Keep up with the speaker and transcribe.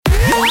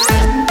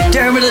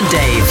Dermot and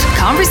Dave.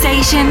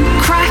 Conversation,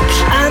 crack,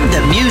 And the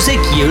music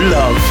you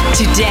love.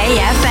 Today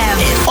FM.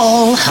 It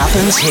all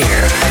happens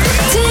here.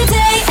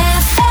 Today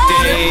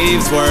FM.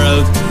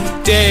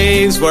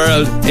 Dave's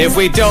World. If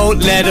we don't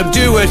let him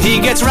do it, he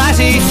gets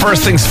ratty.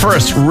 First things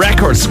first,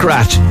 record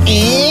scratch.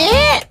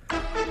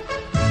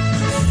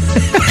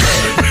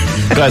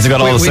 Guys, I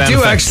got all the sound We do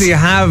effects. actually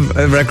have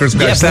a record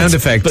scratch sound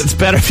effect. But it's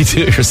better if you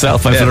do it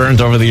yourself. I've learned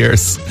over the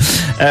years.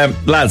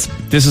 Lads,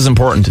 this is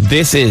important.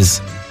 This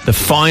is the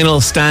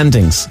final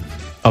standings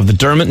of the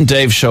Dermot and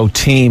Dave Show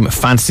team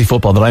fantasy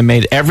football that I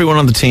made everyone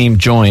on the team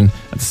join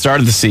at the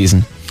start of the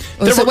season.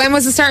 So when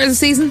was the start of the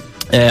season?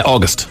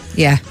 August.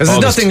 Yeah. There's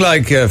August. nothing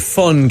like a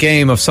fun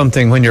game of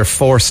something when you're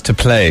forced to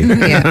play.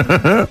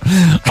 Yeah.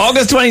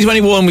 August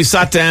 2021, we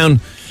sat down.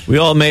 We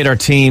all made our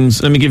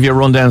teams. Let me give you a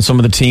rundown of some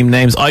of the team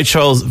names. I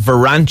chose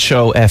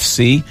Varancho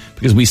FC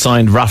because we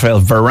signed Rafael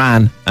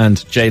Varane and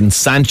Jadon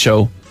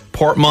Sancho.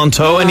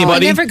 Portmanteau,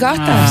 anybody? I never got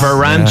that.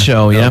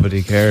 Varancho, yeah.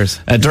 Nobody cares.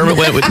 Dermot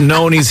went with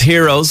Noni's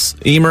Heroes.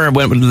 Emer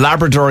went with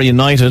Labrador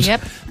United.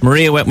 Yep.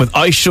 Maria went with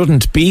I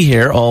Shouldn't Be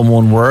Here, all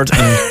one word.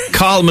 And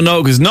Carl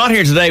Minogue, who's not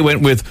here today,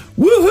 went with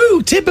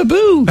Woohoo,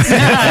 Tip-a-boo.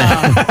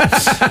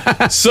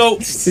 So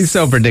He's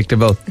so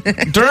predictable.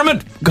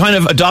 Dermot kind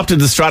of adopted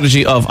the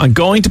strategy of I'm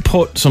going to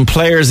put some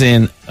players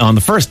in on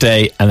the first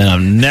day and then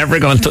I'm never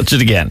going to touch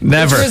it again.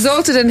 Never. Which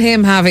resulted in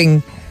him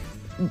having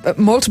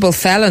multiple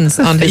felons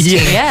on his team.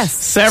 Yes.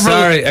 Several.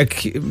 Sorry,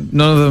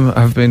 none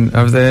of them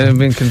have they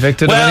been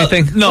convicted Well, of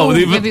anything? no,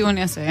 they've- Maybe one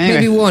yesterday. Anyway.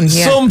 Maybe one,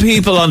 yeah. some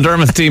people on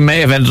Dermot's team may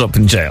have ended up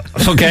in jail.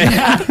 Okay,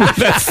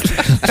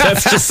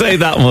 let's just say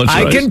that much.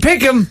 I right? can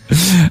pick him.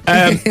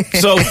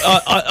 So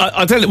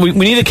I'll tell you, we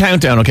need a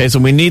countdown. Okay, so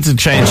we need to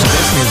change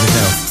this music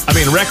now. I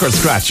mean, record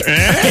scratch.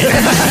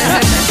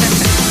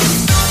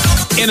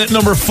 In at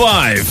number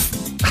 5,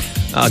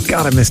 Oh,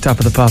 God, I missed Top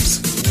of the Pops.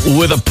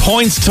 with a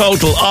points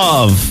total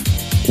of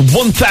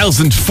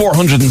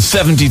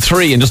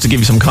 1,473. And just to give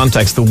you some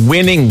context, the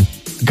winning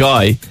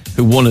guy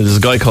who won it is a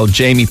guy called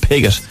Jamie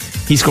Piggott.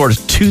 He scored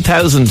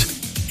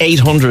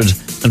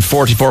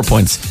 2,844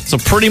 points. So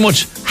pretty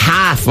much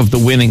half of the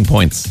winning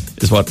points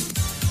is what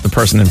the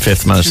person in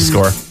 5th managed to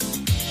score.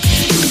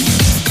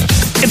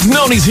 It's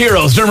Noni's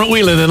Heroes, Dermot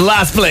Whelan in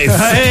last place.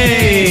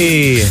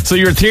 Hey! So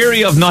your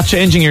theory of not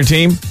changing your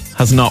team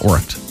has not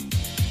worked.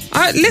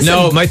 Listen,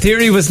 No, my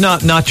theory was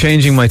not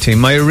changing my team.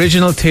 My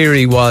original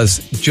theory was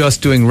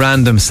just doing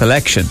random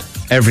selection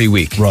every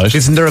week. Right.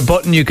 Isn't there a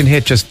button you can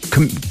hit, just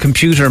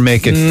computer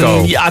make it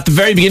go? Yeah, at the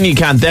very beginning you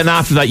can. Then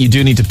after that you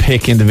do need to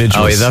pick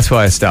individuals. Oh, yeah, that's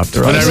why I stopped.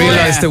 When I Right.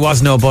 realised Yeah. there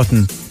was no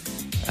button,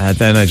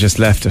 then I just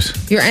left it.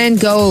 your end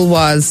goal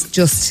was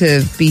just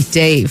to beat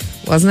Dave,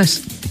 wasn't it?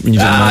 You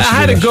didn't I manage to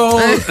had do a that. goal,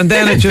 and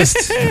then I just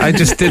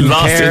didn't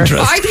Lost care.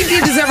 interest. I think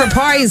you deserve a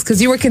prize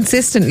because you were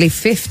consistently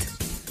 5th.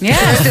 Yeah.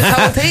 This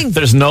whole thing.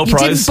 There's no You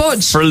prize didn't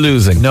budge. for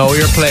losing. Know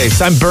your place.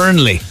 I'm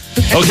Burnley.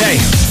 Okay.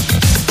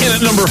 In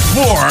at number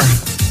 4,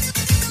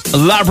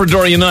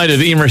 Labrador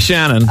United, Emer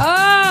Shannon.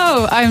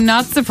 Oh, I'm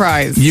not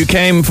surprised. You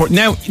came for...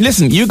 Now,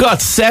 listen, you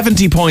got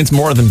 70 points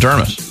more than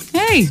Dermot.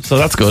 Hey. So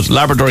that's good.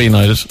 Labrador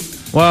United.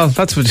 Well,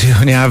 that's what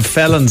when you have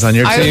felons on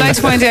your I team. would like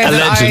to point out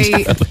that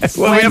Alleged.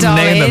 well, we went haven't all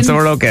named them, in. so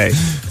we're okay.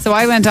 So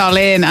I went all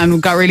in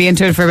and got really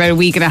into it for about a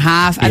week and a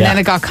half, and Yeah. then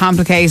it got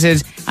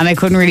complicated, and I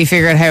couldn't really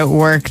figure out how it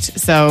worked,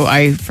 so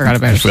I forgot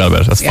about it. Forgot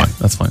about it. That's Yeah. fine.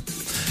 That's fine.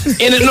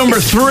 In at number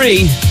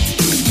 3,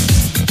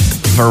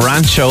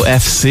 Varancho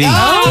FC.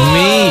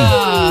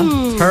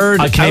 Me. Third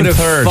I came out of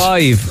third.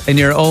 5 in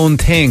your own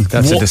thing.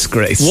 That's a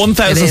disgrace.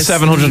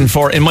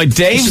 1,704. In my You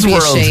Dave's should be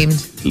World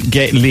ashamed.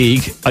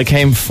 League, I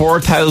came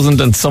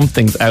 4,000 and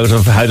something out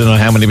of, I don't know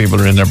how many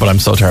people are in there, but I'm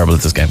so terrible at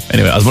this game.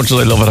 Anyway, as much as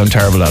I love it, I'm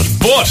terrible at it.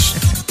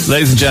 But,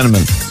 ladies and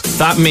gentlemen,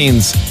 that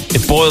means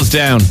it boils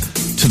down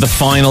to the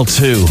final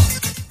 2.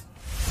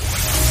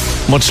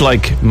 Much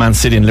like Man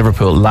City and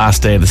Liverpool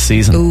last day of the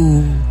season.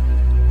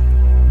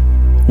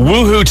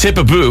 Woohoo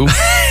Tip-a-boo.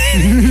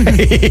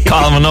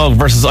 Colin Minogue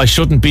versus I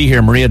Shouldn't Be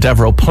Here, Maria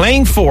Devereaux,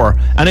 playing for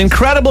an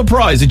incredible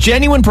prize, a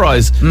genuine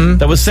prize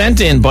that was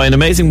sent in by an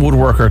amazing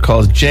woodworker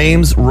called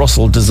James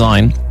Russell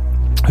Design,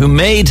 who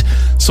made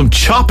some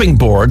chopping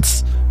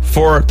boards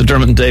for the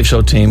Dermot and Dave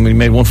Show team. We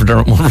made one for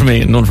Dermot, one for me,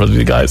 and none for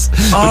the guys.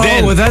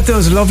 Oh, were that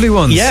those lovely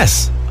ones?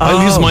 Yes,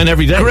 I use mine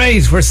every day.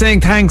 Great, we're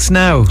saying thanks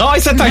now. Oh, I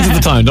said thanks at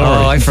the time, don't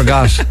worry. I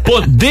forgot.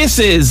 But this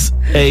is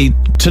a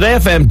Today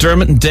FM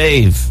Dermot and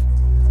Dave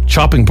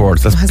chopping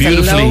boards. That's Has a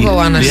beautifully logo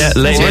on it. Yeah,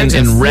 laid Gorgeous.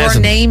 in 4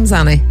 resin. names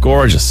on it.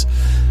 Gorgeous.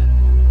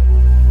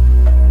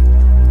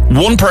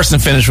 One person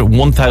finished with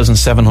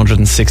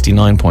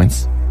 1,769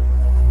 points.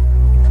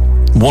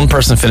 One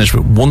person finished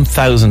with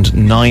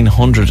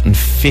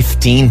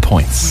 1,915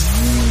 points.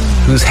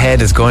 Whose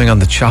head is going on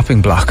the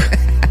chopping block?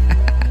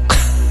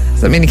 Does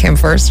that mean he came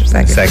first or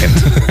second? Second.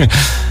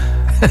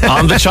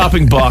 On the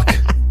chopping block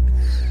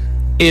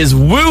is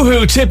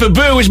Woohoo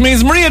Tip-a-boo, which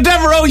means Maria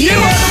Devereaux, you are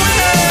the winner!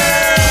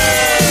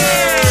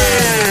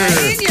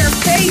 In your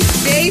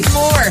face, Dave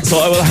Moore. over. So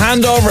I will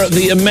hand over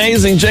the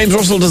amazing James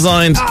Russell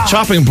designed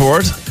chopping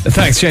board.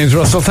 Thanks, James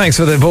Russell. Thanks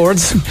for the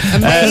boards.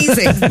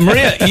 Amazing.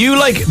 Maria, you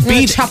I'm gonna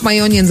beat chop my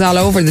onions all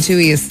over the two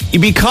of you. You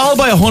beat Carl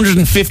by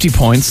 150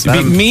 points. You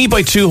beat me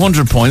by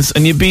 200 points.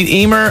 And you beat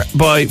Emer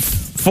by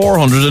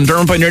 400 and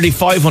Dermot by nearly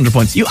 500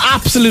 points. You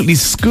absolutely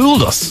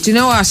schooled us. Do you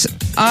know what?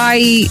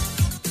 I,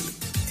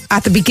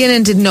 at the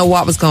beginning, didn't know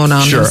what was going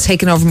on. Sure. It was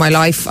taking over my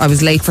life. I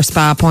was late for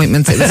spa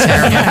appointments. It was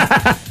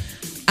terrible.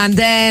 And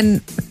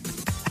then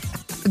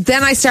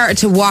I started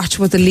to watch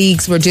what the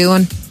leagues were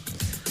doing.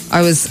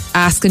 I was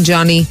asking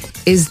Johnny,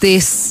 is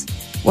this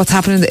what's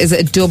happening? Is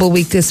it a double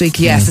week this week?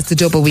 Yes, it's a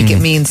double week. It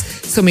means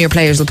some of your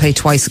players will play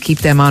twice, so keep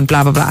them on,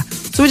 blah, blah, blah.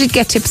 So I did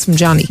get tips from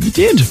Johnny. You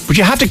did. But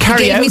you have to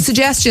carry He gave out me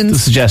suggestions the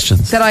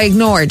suggestions. that I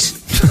ignored.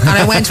 And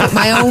I went with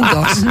my own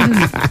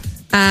gut.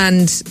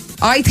 And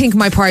I think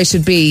my prize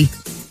should be,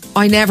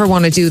 I never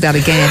want to do that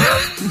again.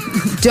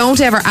 Don't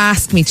ever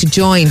ask me to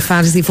join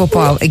fantasy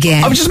football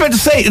again. I was just about to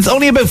say, it's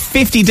only about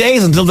 50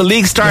 days until the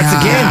league starts Yeah.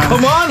 again.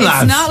 Come on,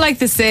 lads. It's not like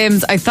The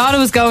Sims. I thought it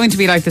was going to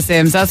be like The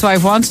Sims. That's why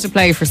I've wanted to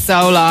play for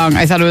so long.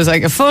 I thought it was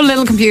like a fun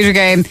little computer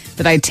game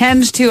that I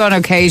tend to on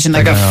occasion.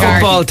 Like a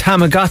Football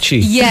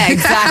Tamagotchi. Yeah,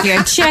 exactly.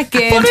 I check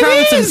in, But throw it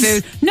in some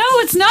is. food. No,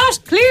 it's not.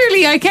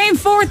 Clearly, I came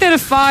 4th out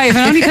of 5,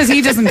 and only because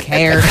he doesn't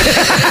care.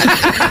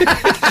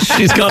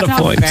 She's got a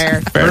not point.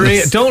 fair. Fairness.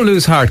 Maria, don't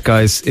lose heart,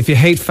 guys. If you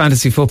hate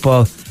fantasy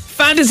football,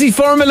 Fantasy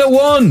Formula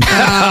 1.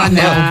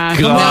 Nah.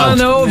 Come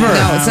on over.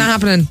 No, it's not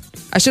happening.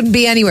 I shouldn't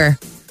be anywhere.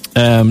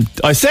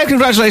 I said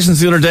congratulations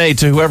the other day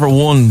to whoever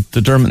won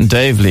the Dermot and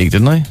Dave League,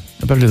 didn't I?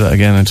 I better do that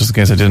again, just in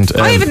case I didn't.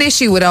 I have an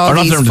issue with all or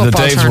not these Dermot, the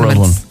football Dave's World one.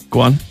 tournaments. Go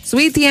on. So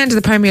we at the end of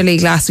the Premier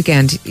League last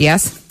weekend,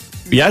 yes?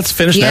 Yeah, it's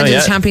finished The now, end yeah.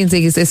 of the Champions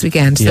League is this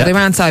weekend. So Yeah. they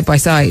ran side by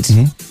side.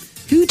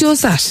 Who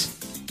does that?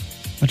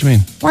 What do you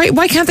mean?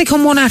 Why can't they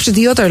come one after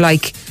the other,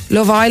 like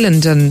Love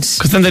Island and...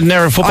 Because then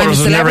footballers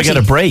I'm a would never get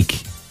a celebrity.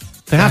 break.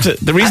 They have to.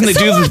 The reason they so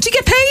do what? them. Do you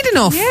get paid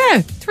enough?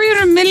 Yeah,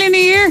 300 million a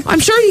year.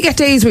 I'm sure you get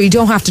days where you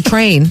don't have to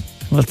train.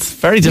 Well, it's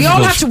very We difficult.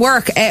 all have to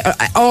work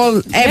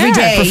every Yeah,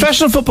 day.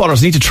 Professional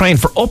footballers need to train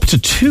for up to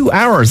 2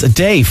 hours a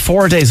day,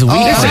 4 days a week.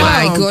 Oh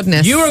Maria. my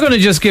goodness. You are going to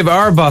just give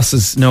our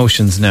bosses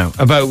notions now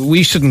about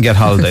we shouldn't get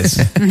holidays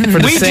for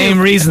the We same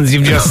do. reasons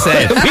you've just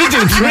said. We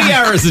do 3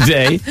 hours a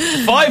day,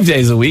 5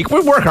 days a week. We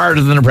work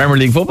harder than a Premier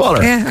League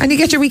footballer. Yeah, and you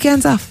get your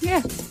weekends off.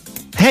 Yeah.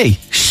 Hey,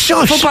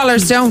 shush.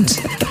 Footballers don't.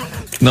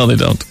 No, they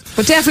don't.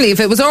 But definitely, if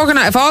it was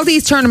organised, if all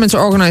these tournaments were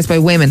organised by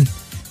women,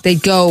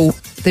 they'd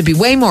be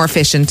way more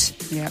efficient,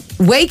 Yep.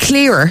 way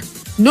clearer.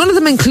 None of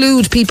them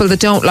include people that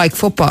don't like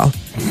football.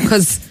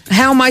 Because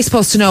how am I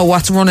supposed to know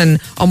what's running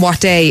on what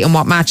day and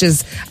what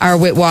matches are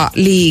with what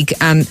league?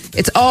 And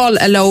it's all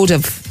a load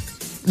of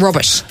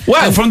rubbish.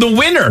 Well, from the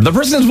winner, the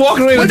person who's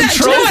walking away with the do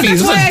you know what? trophies,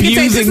 That's why I can say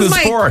abusing the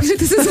sport.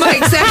 This is my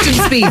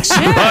acceptance speech.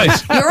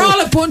 Right. You're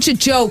all a bunch of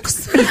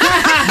jokes.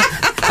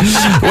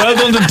 Well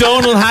done to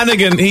Donal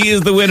Hannigan. He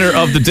is the winner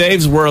of the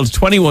Dave's World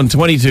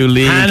 21-22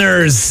 League.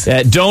 Hanners.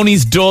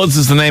 Donny's Duds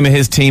is the name of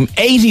his team.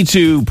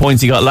 82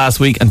 points he got last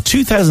week and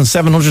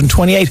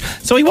 2,728.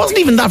 So he wasn't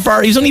even that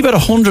far. He's only about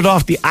 100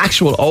 off the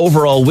actual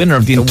overall winner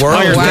of the entire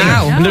world thing.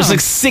 Wow. And there's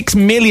like 6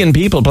 million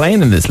people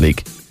playing in this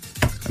league.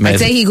 I'd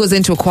Amazing. say he goes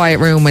into a quiet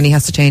room when he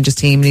has to change his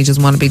team and he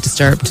doesn't want to be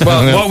disturbed.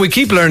 Well, what we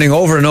keep learning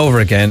over and over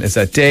again is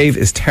that Dave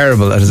is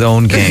terrible at his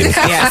own game.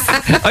 Yes.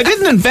 I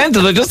didn't invent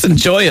it. I just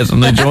enjoy it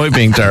and I enjoy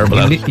being terrible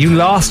at it. You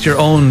lost your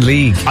own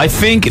league. I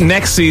think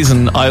next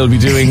season I'll be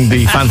doing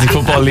the Fantasy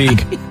Football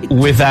League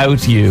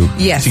without you.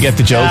 Yes. To get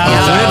the joke.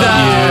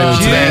 Without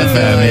you. Today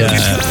FM,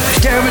 yeah.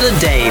 Dermot and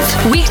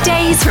Dave.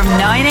 Weekdays from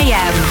 9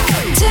 a.m.